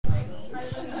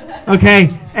Okay.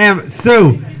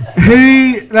 So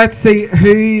who? Let's see.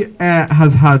 Who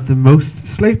has had the most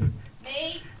sleep?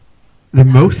 Me. The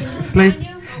most sleep.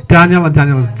 Daniel, and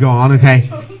Daniel is gone. Okay.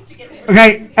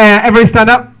 Okay. Everybody stand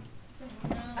up.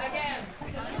 Again.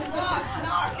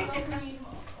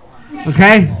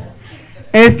 Okay.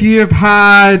 If you have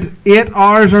had 8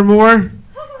 hours or more,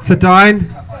 sit down.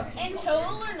 In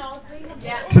total or not?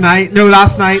 Yeah. Tonight? No,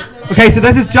 last night. Okay, so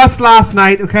this is just last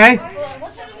night, okay?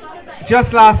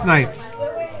 Just last night.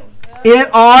 8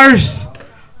 hours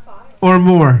or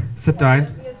more, sit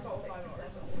down.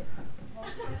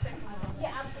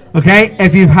 Okay,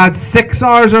 if you've had 6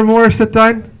 hours or more, sit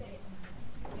down.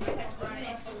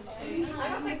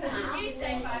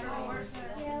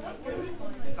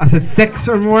 I said 6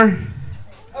 or more.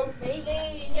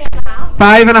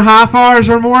 5.5 hours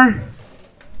or more.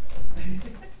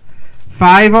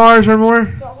 5 hours or more.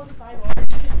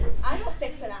 I got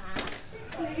 6.5.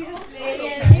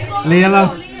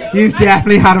 Layla, you've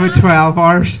definitely had about 12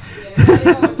 hours.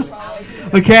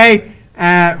 Okay,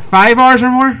 5 hours or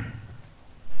more.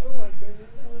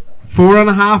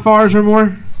 4.5 hours or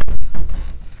more.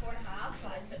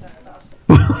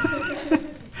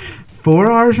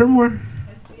 4 hours or more.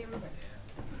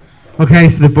 Okay,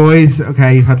 so the boys,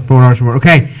 okay, you've had 4 hours or more.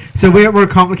 Okay, so we're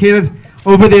complicated.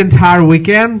 Over the entire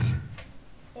weekend,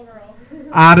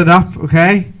 add it up,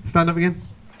 okay? Stand up again.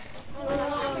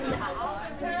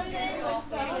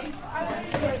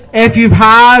 If you've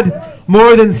had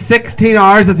more than 16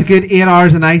 hours, that's a good 8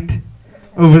 hours a night.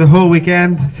 Over the whole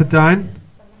weekend, sit down.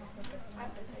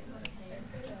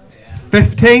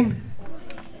 15,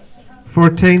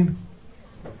 14,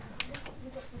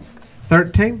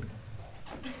 13,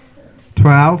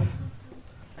 12,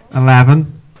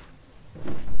 11,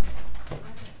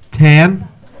 10.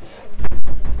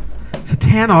 So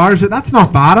 10 hours, that's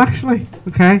not bad actually.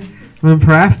 Okay, I'm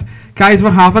impressed. Guys,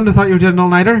 what happened? I thought you were doing an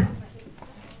all-nighter.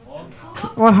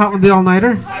 What happened to the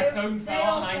all-nighter? My phone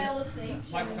fell and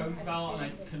I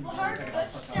couldn't pick it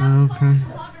up. Okay.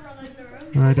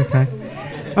 Right, okay.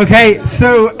 Okay,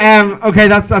 so, okay,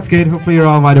 that's good. Hopefully you're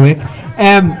all wide awake.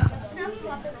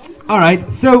 Alright,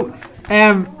 so,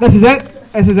 this is it.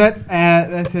 This is it.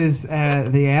 This is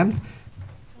the end.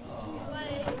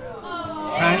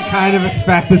 I kind of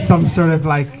expected some sort of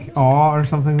like awe or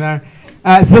something there.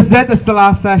 So this is it. This is the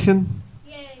last session.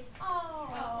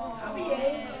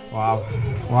 Wow.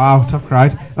 Wow, tough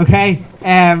crowd. Okay,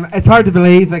 it's hard to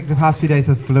believe, like the past few days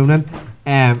have flown in.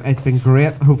 It's been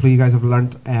great. Hopefully you guys have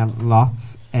learnt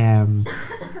lots. And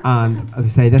as I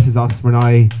say, this is us. We're now,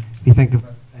 if you think of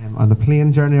on the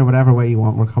plane journey or whatever way you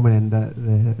want, we're coming in the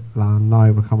land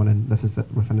now. We're coming in. This is it.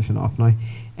 We're finishing off now.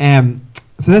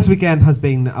 So this weekend has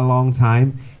been a long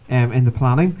time in the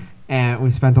planning.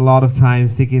 We've spent a lot of time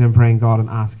seeking and praying God and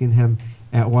asking Him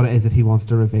what it is that He wants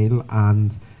to reveal.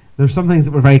 And there's some things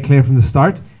that were very clear from the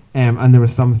start, and there were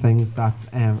some things that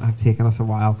have taken us a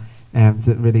while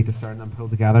to really discern and pull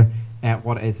together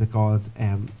what it is that God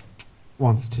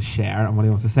wants to share and what He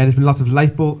wants to say. There's been lots of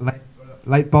light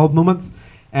bulb moments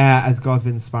as God's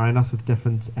been inspiring us with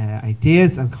different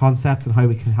ideas and concepts and how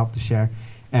we can help to share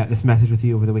this message with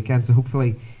you over the weekend. So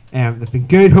hopefully that's been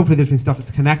good. Hopefully there's been stuff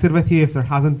that's connected with you. If there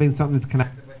hasn't been something that's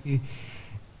connected with you,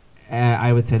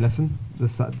 I would say listen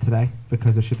today,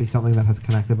 because there should be something that has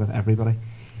connected with everybody.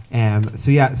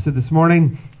 So this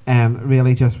morning,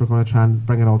 really just we're going to try and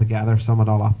bring it all together, sum it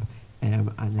all up,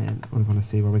 and then we're going to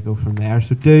see where we go from there.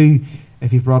 So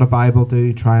if you've brought a Bible,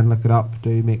 do try and look it up,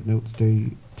 do make notes,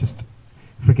 do just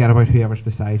forget about whoever's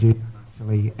beside you,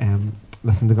 actually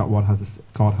listen to God has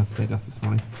said to us this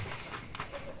morning.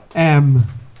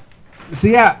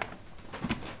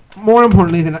 More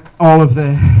importantly than all of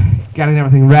the getting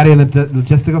everything ready and the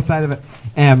logistical side of it,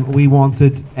 we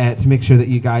wanted to make sure that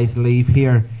you guys leave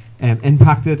here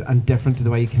impacted and different to the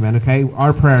way you came in. Okay,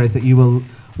 our prayer is that you will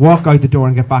walk out the door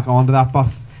and get back onto that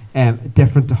bus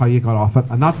different to how you got off it,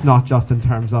 and that's not just in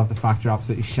terms of the fact you're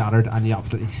absolutely shattered and you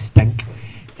absolutely stink,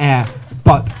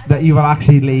 but that you will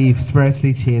actually leave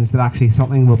spiritually changed, that actually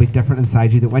something will be different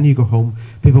inside you, that when you go home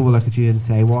people will look at you and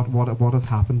say what has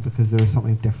happened, because there is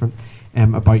something different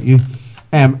about you.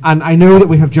 And I know that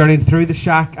we have journeyed through the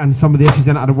shack and some of the issues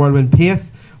in it at a whirlwind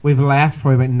pace. We've left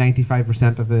probably about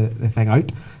 95% of the thing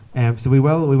out. So we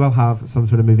will have some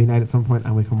sort of movie night at some point,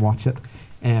 and we can watch it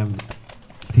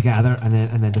together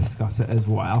and then discuss it as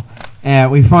well.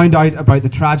 We found out about the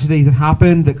tragedy that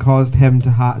happened that caused him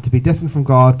to be distant from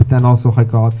God, but then also how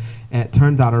God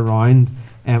turned that around,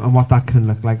 and what that can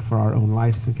look like for our own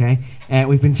lives. Okay,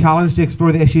 we've been challenged to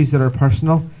explore the issues that are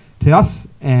personal to us.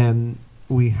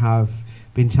 We have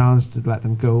been challenged to let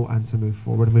them go and to move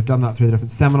forward. And we've done that through the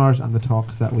different seminars and the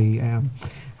talks that we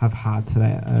have had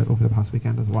today over the past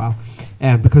weekend as well.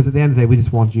 Because at the end of the day, we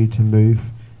just want you to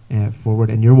move forward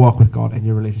in your walk with God, in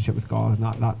your relationship with God,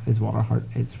 and that is what our heart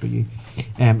is for you.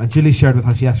 And Julie shared with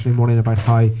us yesterday morning about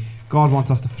how God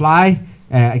wants us to fly.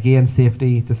 Again,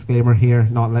 safety disclaimer here,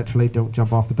 not literally, don't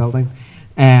jump off the building.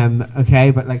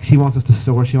 Okay, but like she wants us to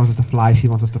soar, she wants us to fly, she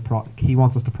wants us to he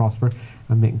wants us to prosper.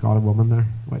 I'm making God a woman there,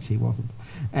 which he wasn't.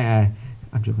 I'm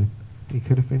joking. He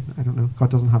could have been. I don't know. God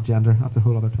doesn't have gender. That's a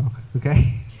whole other talk.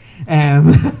 Okay.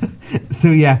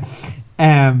 So yeah,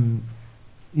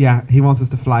 he wants us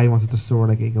to fly. He wants us to soar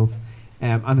like eagles.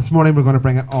 And this morning we're going to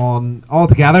bring it on all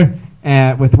together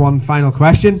with one final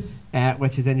question,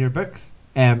 which is in your books.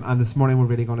 And this morning we're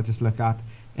really going to just look at: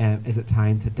 is it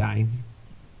time to dine?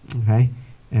 Okay.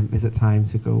 Is it time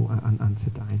to go and to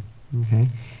dine? Okay.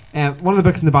 One of the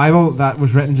books in the Bible that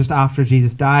was written just after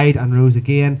Jesus died and rose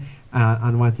again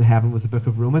and went to heaven was the book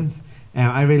of Romans.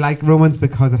 I really like Romans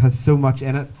because it has so much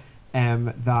in it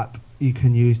that you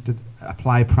can use to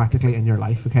apply practically in your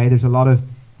life. Okay, there's a lot of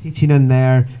teaching in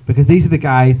there because these are the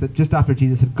guys that just after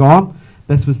Jesus had gone,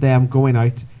 this was them going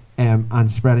out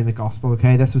and spreading the gospel.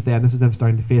 Okay, this was them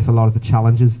starting to face a lot of the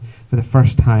challenges for the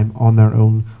first time on their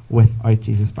own without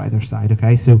Jesus by their side.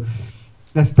 Okay, so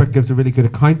this book gives a really good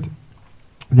account.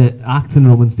 The Acts and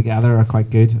Romans together are quite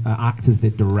good. Acts is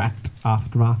the direct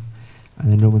aftermath,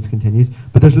 and then Romans continues.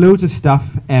 But there's loads of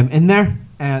stuff in there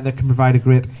that can provide a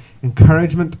great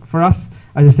encouragement for us.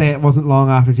 As I say, it wasn't long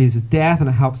after Jesus' death, and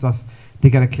it helps us to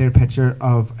get a clear picture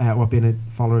of what being a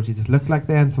follower of Jesus looked like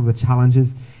then, some of the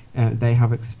challenges they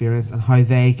have experienced, and how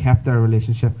they kept their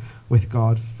relationship with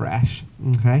God fresh.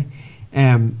 Okay,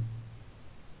 and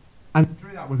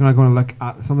through that, we're going to look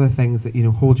at some of the things that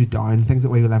hold you down, things that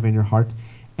weigh heavy in your heart,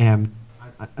 and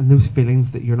those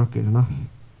feelings that you're not good enough,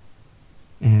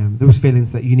 those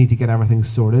feelings that you need to get everything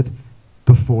sorted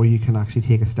before you can actually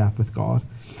take a step with God.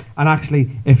 And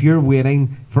actually, if you're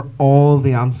waiting for all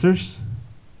the answers,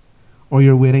 or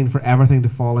you're waiting for everything to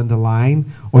fall into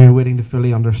line, or you're waiting to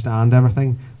fully understand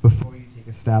everything before you take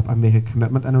a step and make a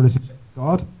commitment in a relationship with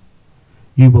God,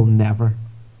 you will never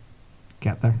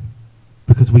get there.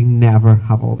 Because we never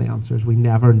have all the answers. We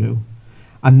never know.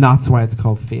 And that's why it's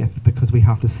called faith, because we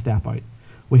have to step out.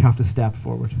 We have to step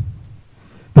forward.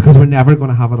 Because we're never going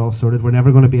to have it all sorted. We're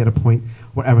never going to be at a point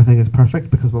where everything is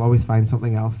perfect, because we'll always find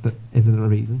something else that isn't a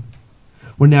reason.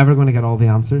 We're never going to get all the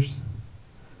answers,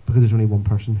 because there's only one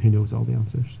person who knows all the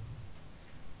answers.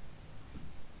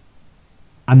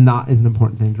 And that is an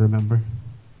important thing to remember,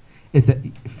 is that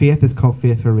faith is called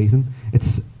faith for a reason.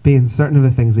 It's being certain of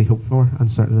the things we hope for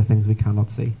and certain of the things we cannot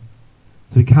see.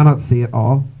 So we cannot see it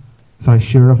all.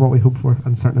 Sure of what we hope for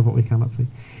and certain of what we cannot see.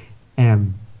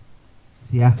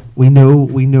 So yeah, we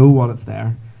know what it's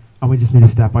there, and we just need to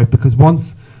step out, because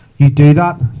once you do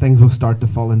that, things will start to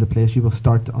fall into place. You will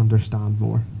start to understand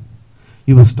more.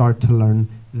 You will start to learn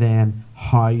then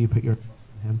how you put your trust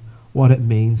in him, what it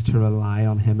means to rely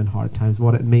on him in hard times,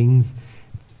 what it means to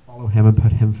follow him and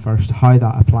put him first, how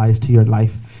that applies to your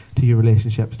life, to your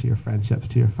relationships, to your friendships,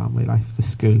 to your family life, to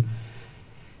school,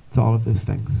 to all of those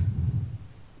things.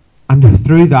 And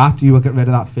through that, you will get rid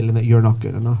of that feeling that you're not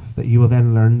good enough, that you will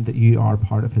then learn that you are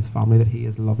part of his family, that he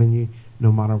is loving you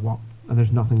no matter what, and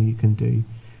there's nothing you can do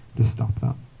to stop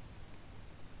that.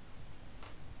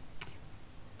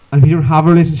 And if you don't have a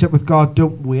relationship with God,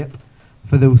 don't wait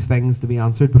for those things to be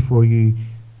answered before you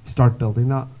start building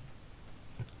that.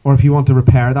 Or if you want to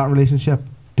repair that relationship,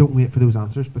 don't wait for those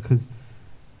answers, because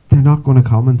they're not going to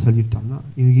come until you've done that.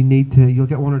 You'll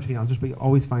get one or two answers, but you'll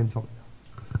always find something else.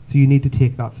 So you need to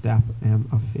take that step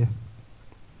of faith.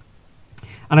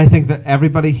 And I think that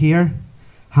everybody here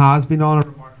has been on a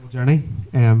remarkable journey.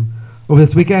 Over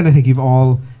this weekend, I think you've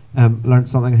all learned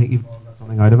something. I think you've all got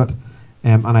something out of it.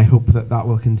 And I hope that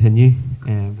will continue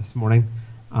this morning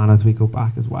and as we go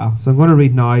back as well. So I'm going to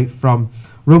read now from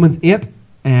Romans 8.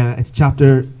 It's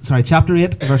chapter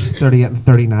 8, verses 38 and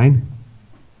 39.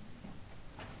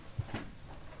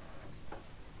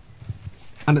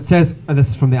 And it says, and this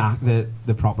is from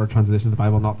the proper translation of the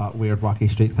Bible, not that weird wacky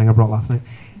street thing I brought last night.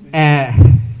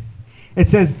 It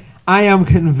says, I am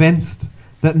convinced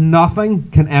that nothing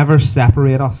can ever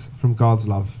separate us from God's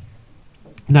love.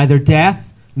 Neither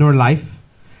death nor life,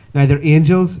 neither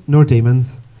angels nor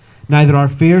demons, neither our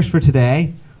fears for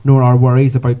today nor our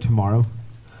worries about tomorrow.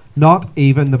 Not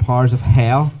even the powers of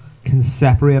hell can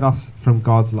separate us from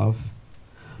God's love.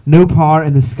 No power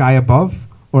in the sky above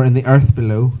or in the earth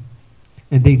below.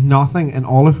 Indeed, nothing in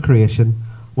all of creation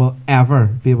will ever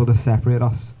be able to separate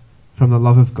us from the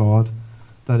love of God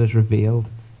that is revealed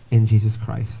in Jesus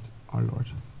Christ our Lord.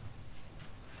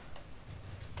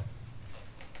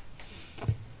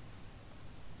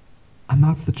 And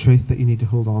that's the truth that you need to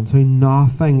hold on to.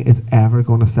 Nothing is ever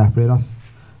going to separate us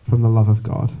from the love of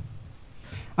God.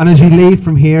 And as you leave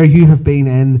from here, you have been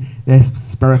in this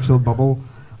spiritual bubble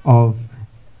of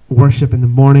worship in the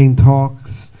morning,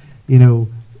 talks,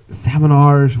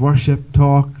 seminars, worship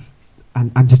talks,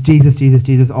 and just Jesus, Jesus,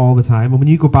 Jesus all the time. And when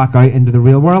you go back out into the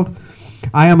real world,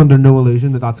 I am under no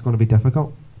illusion that that's going to be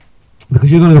difficult. Because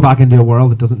you're going to go back into a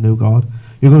world that doesn't know God.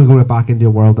 You're going to go back into a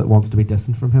world that wants to be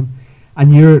distant from Him.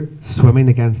 And you're swimming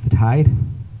against the tide.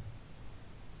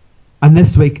 And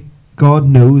this week, God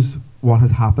knows what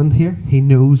has happened here. He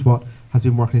knows what has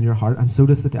been working in your heart, and so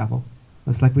does the devil.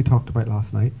 It's like we talked about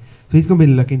last night. So he's going to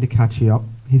be looking to catch you up.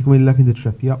 He's going to be looking to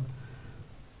trip you up.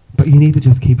 But you need to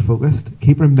just keep focused.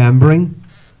 Keep remembering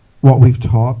what we've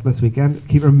taught this weekend.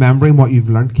 Keep remembering what you've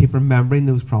learned. Keep remembering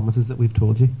those promises that we've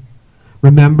told you.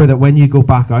 Remember that when you go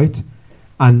back out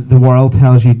and the world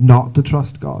tells you not to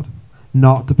trust God,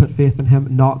 not to put faith in Him,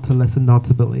 not to listen, not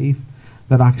to believe,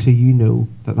 that actually you know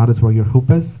that that is where your hope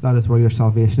is, that is where your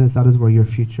salvation is, that is where your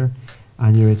future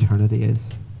and your eternity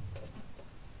is.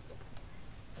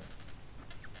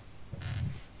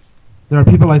 There are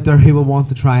people out there who will want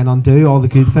to try and undo all the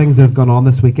good things that have gone on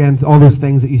this weekend, all those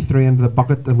things that you threw into the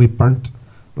bucket that we burnt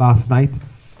last night.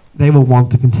 They will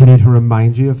want to continue to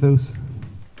remind you of those.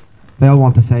 They'll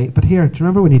want to say, but here, do you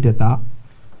remember when you did that?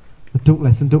 But don't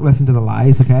listen to the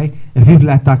lies, okay? If you've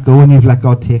let that go and you've let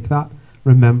God take that,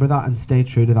 remember that and stay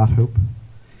true to that hope.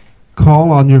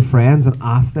 Call on your friends and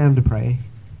ask them to pray.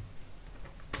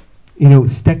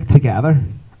 Stick together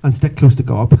and stick close to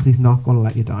God, because He's not going to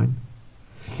let you down.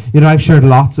 I've shared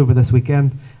lots over this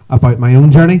weekend about my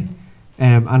own journey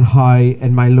and how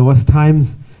in my lowest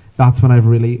times, that's when I've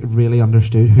really, really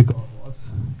understood who God was.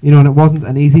 And it wasn't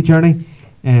an easy journey.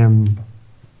 I'm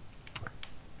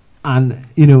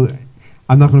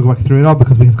not going to go back through it all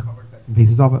because we have covered bits and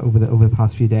pieces of it over the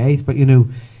past few days. But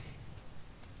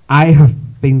I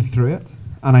have been through it,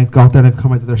 and I've got there, and I've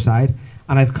come out the other side,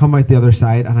 and I've come out the other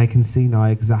side, and I can see now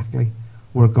exactly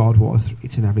where God was through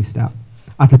each and every step.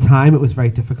 At the time, it was very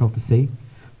difficult to see,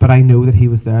 but I know that He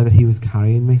was there, that He was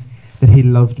carrying me, that He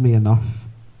loved me enough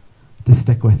to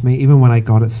stick with me, even when I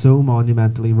got it so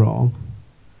monumentally wrong.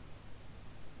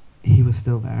 He was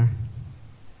still there,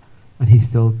 and He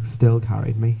still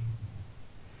carried me.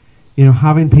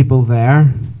 Having people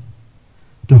there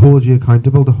to hold you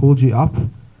accountable, to hold you up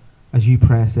as you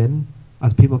press in,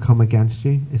 as people come against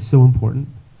you, is so important.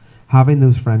 Having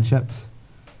those friendships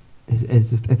is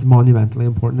just, it's monumentally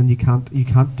important, and you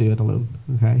can't do it alone,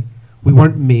 okay? We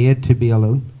weren't made to be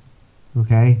alone,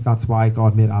 okay? That's why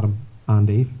God made Adam and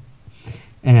Eve.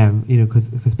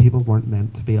 Because people weren't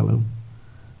meant to be alone.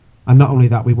 And not only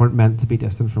that, we weren't meant to be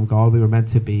distant from God, we were meant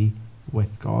to be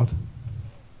with God.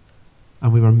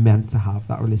 And we were meant to have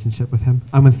that relationship with Him.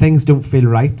 And when things don't feel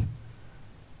right,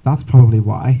 that's probably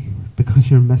why. Because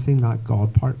you're missing that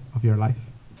God part of your life.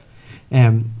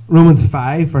 Romans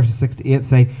 5 verses 6 to 8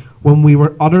 say, when we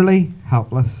were utterly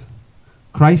helpless,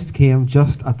 Christ came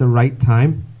just at the right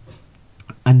time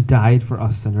and died for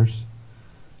us sinners.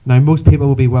 Now most people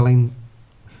would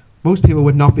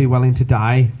not be willing to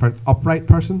die for an upright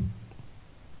person,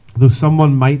 though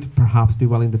someone might perhaps be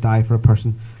willing to die for a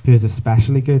person who is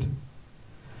especially good.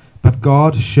 But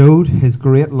God showed His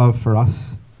great love for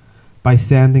us by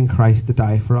sending Christ to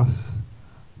die for us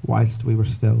whilst we were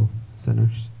still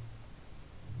sinners.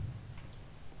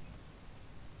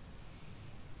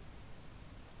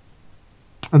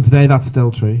 And today that's still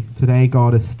true. Today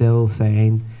God is still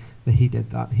saying that He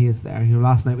did that. He is there.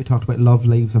 Last night we talked about love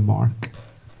leaves a mark.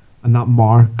 And that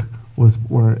mark was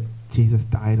where Jesus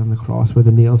died on the cross, where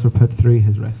the nails were put through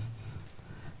His wrists.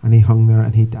 And He hung there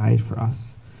and He died for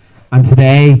us. And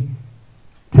today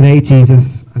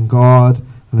Jesus and God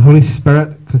and the Holy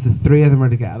Spirit, because the three of them are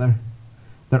together,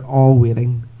 they're all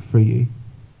waiting for you.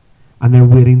 And they're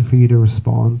waiting for you to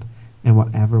respond in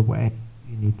whatever way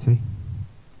you need to.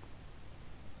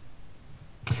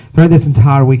 Throughout this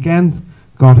entire weekend,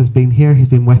 God has been here. He's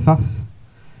been with us.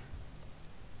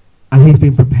 And He's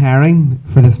been preparing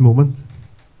for this moment.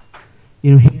 He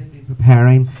has been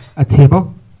preparing a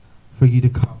table for you to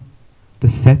come, to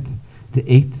sit, to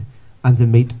eat, and to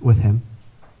meet with Him.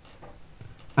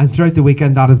 And throughout the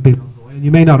weekend, that has been ongoing.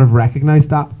 You may not have recognized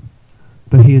that,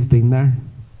 but He has been there.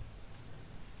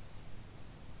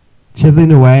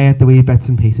 Chiseling away at the wee bits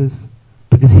and pieces,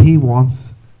 because He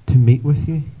wants to meet with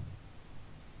you.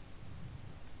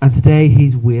 And today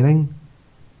He's waiting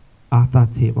at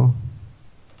that table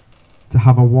to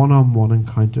have a one-on-one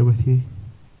encounter with you.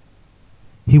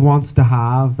 He wants to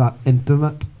have that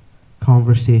intimate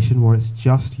conversation where it's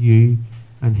just you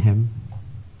and Him.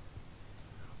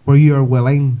 Where you are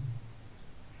willing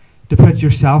to put put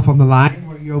yourself on the line,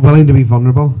 where you're willing to be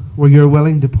vulnerable, where you're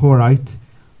willing to pour out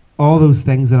all those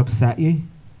things that upset you,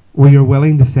 where you're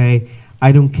willing to say,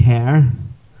 I don't care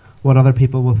what other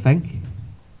people will think,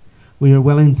 where you're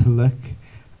willing to look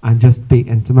and just be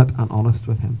intimate and honest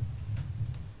with him.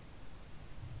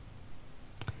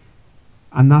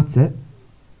 And that's it.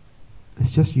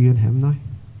 It's just you and him now.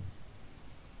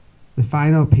 The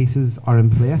final pieces are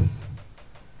in place.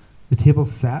 The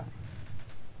table's set.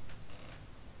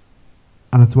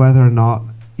 And it's whether or not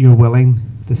you're willing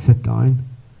to sit down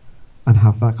and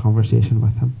have that conversation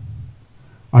with him.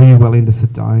 Are you willing to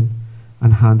sit down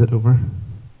and hand it over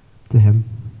to him?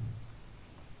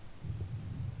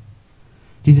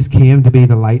 Jesus came to be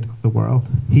the light of the world.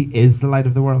 He is the light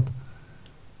of the world.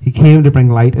 He came to bring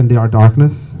light into our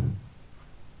darkness.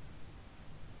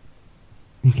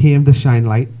 He came to shine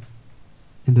light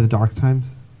into the dark times.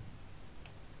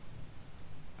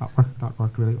 That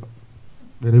worked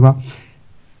really well.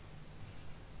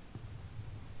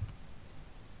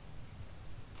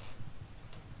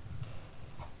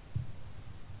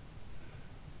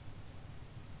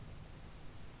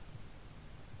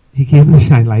 He came to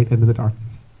shine light into the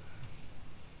darkness.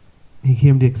 He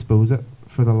came to expose it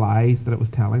for the lies that it was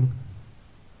telling.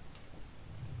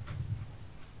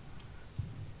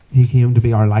 He came to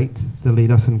be our light, to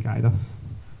lead us and guide us,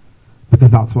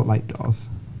 because that's what light does.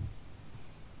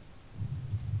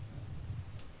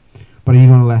 But are you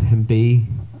going to let him be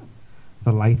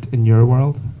the light in your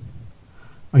world?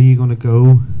 Are you going to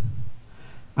go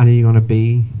and are you going to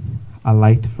be a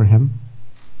light for him?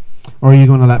 Or are you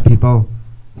going to let people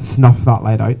snuff that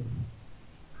light out?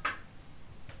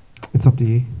 It's up to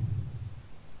you.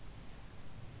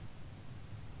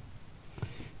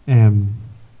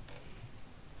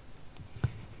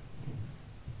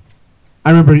 I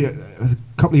remember it was a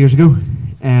couple of years ago.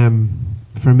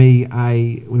 For me,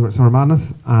 we were at Summer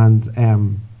Madness, and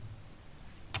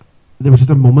there was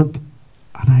just a moment,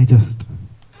 and I just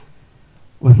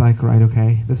was like, right,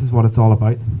 okay, this is what it's all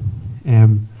about.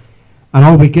 And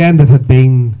all weekend it had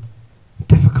been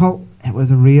difficult. It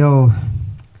was a real,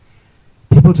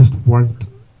 people just weren't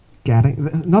getting,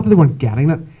 not that they weren't getting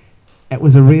it, it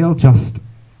was a real just,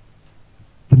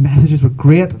 the messages were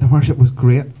great, the worship was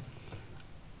great,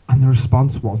 and the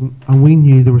response wasn't. And we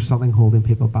knew there was something holding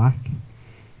people back.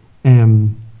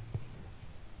 And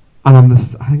on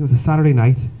this, I think it was a Saturday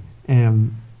night,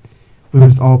 we were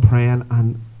just all praying,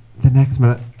 and the next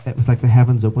minute it was like the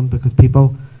heavens opened, because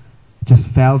people just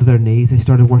fell to their knees. They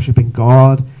started worshipping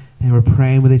God. They were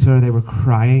praying with each other. They were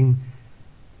crying.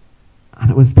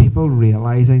 And it was people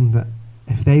realizing that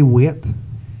if they wait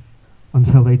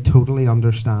until they totally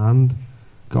understand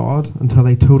God, until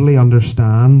they totally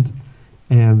understand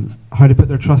how to put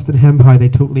their trust in him, how they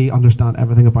totally understand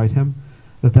everything about him,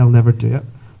 that they'll never do it.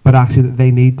 But actually that they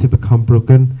need to become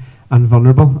broken and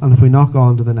vulnerable. And if we knock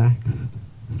on to the next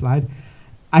slide,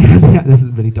 this is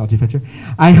a really dodgy picture.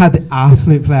 I had the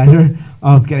absolute pleasure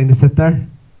of getting to sit there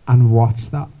and watch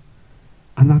that.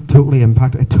 And that totally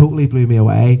impacted, it totally blew me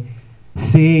away.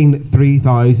 Seeing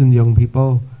 3,000 young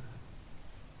people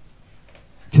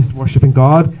just worshipping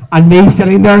God, and me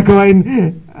sitting there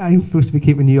going, I'm supposed to be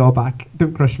keeping you all back.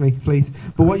 Don't crush me, please.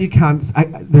 But what you can't,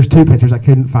 there's two pictures, I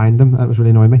couldn't find them. That was really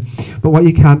annoying me. But what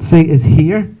you can't see is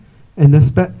here, in this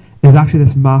bit, is actually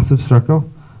this massive circle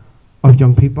of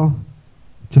young people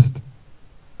just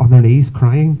on their knees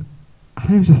crying.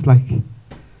 And I was just like,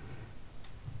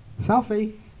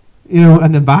 selfie,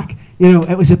 and then back.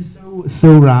 It was just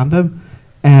so random.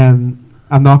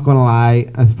 I'm not going to lie,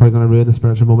 it's probably going to ruin the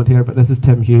spiritual moment here, but this is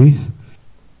Tim Hughes,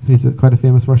 who's quite a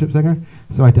famous worship singer.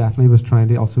 So I definitely was trying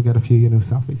to also get a few,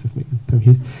 selfies of me and Tim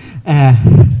Hughes.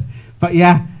 But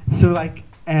yeah, so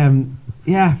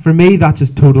for me that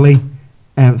just totally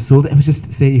sold it. It was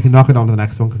just, say, you can knock it on to the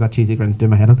next one because that cheesy grin's doing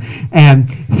my head on.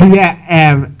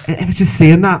 It was just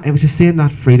seeing that. It was just seeing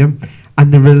that freedom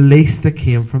and the release that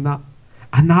came from that.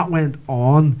 And that went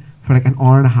on for like an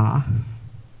hour and a half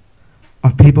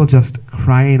of people just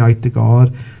crying out to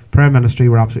God. Prayer ministry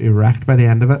were absolutely wrecked by the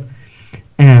end of it.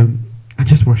 And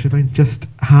just worshipping, just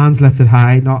hands lifted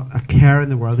high, not a care in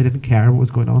the world. They didn't care what was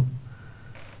going on.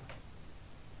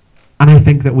 And I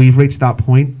think that we've reached that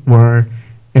point where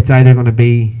it's either going to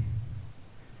be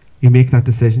you make that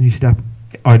decision, you step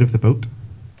out of the boat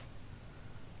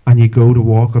and you go to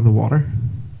walk on the water,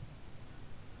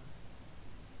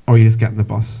 or you just get in the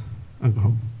bus and go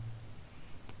home.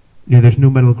 There's no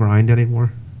middle ground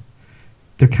anymore.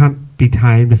 There can't be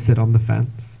time to sit on the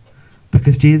fence,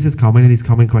 because Jesus is coming, and he's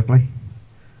coming quickly.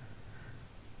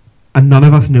 And none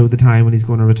of us know the time when he's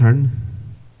going to return.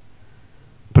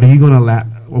 But are you going to let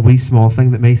a wee small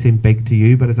thing that may seem big to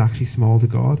you but is actually small to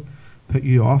God, put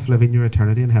you off living your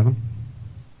eternity in heaven.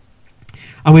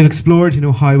 And we've explored,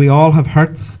 how we all have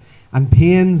hurts and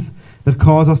pains that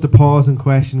cause us to pause and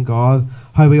question God,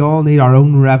 how we all need our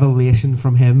own revelation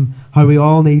from Him, how we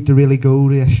all need to really go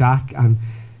to a shack and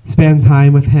spend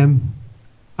time with Him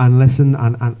and listen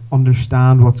and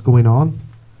understand what's going on.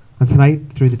 And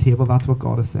tonight, through the table, that's what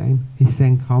God is saying. He's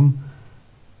saying, come,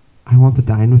 I want to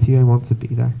dine with you, I want to be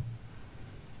there.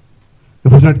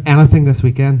 If we've learned anything this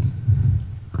weekend,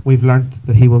 we've learnt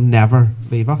that He will never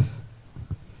leave us,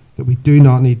 that we do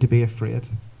not need to be afraid,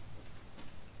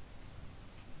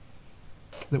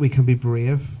 that we can be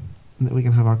brave, and that we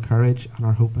can have our courage and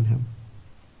our hope in Him.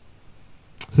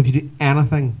 So if you do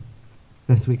anything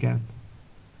this weekend,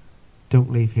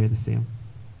 don't leave here the same.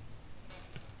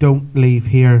 Don't leave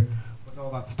here with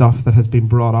all that stuff that has been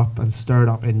brought up and stirred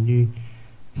up in you,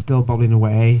 still bubbling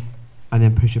away, and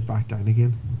then push it back down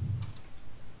again.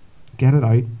 Get it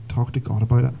out. Talk to God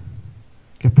about it.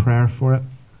 Get prayer for it.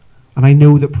 And I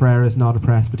know that prayer is not a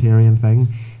Presbyterian thing.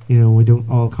 We don't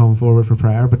all come forward for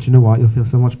prayer, but you know what? You'll feel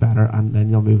so much better, and then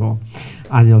you'll move on.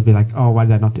 And you'll be like, oh, why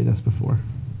did I not do this before?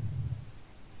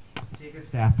 Take a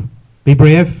step. Be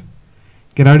brave.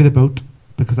 Get out of the boat,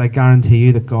 because I guarantee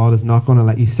you that God is not going to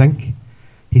let you sink.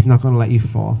 He's not going to let you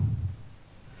fall.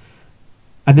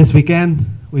 And this weekend,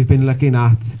 we've been looking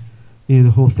at the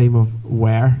whole theme of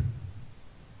where.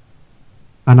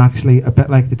 And actually, a bit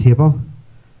like the table,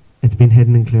 it's been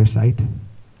hidden in clear sight.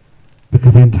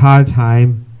 Because the entire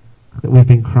time that we've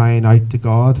been crying out to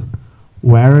God,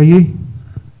 where are you?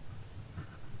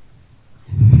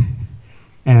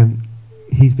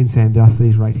 He's been saying to us that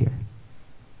He's right here.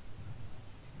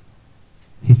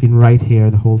 He's been right here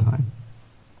the whole time.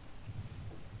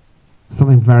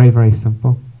 Something very, very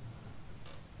simple.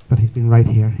 But He's been right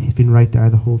here. He's been right there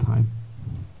the whole time.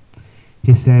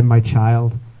 He said, my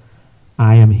child,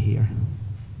 I am here.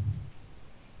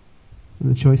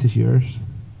 And the choice is yours.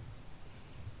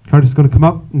 Curtis is going to come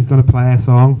up and he's going to play a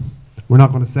song. We're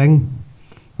not going to sing.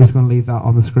 We're just going to leave that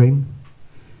on the screen.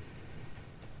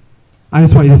 I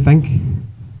just want you to think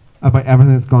about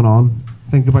everything that's gone on.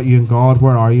 Think about you and God.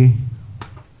 Where are you?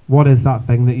 What is that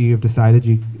thing that you have decided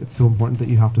it's so important that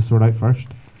you have to sort out first?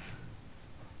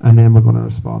 And then we're going to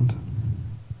respond.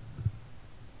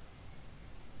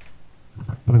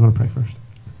 But I'm going to pray first.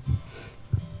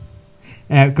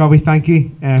 God, we thank you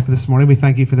for this morning. We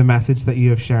thank you for the message that you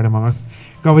have shared among us.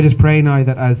 God, we just pray now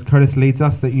that as Curtis leads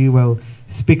us, that you will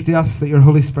speak to us, that your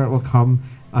Holy Spirit will come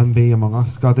and be among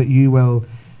us. God, that you will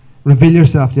reveal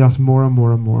yourself to us more and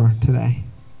more and more today.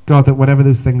 God, that whatever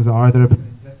those things are that are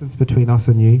distance between us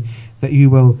and you, that you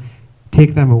will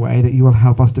take them away, that you will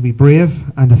help us to be brave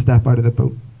and to step out of the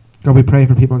boat. God, we pray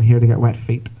for people in here to get wet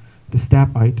feet, to step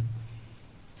out,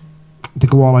 to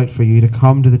go all out for you, to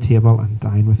come to the table and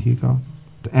dine with you, God,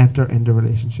 to enter into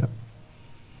relationship.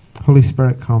 Holy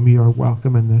Spirit, come. You are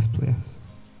welcome in this place.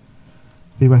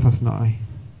 Be with us now.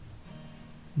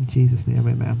 In Jesus' name,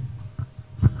 amen.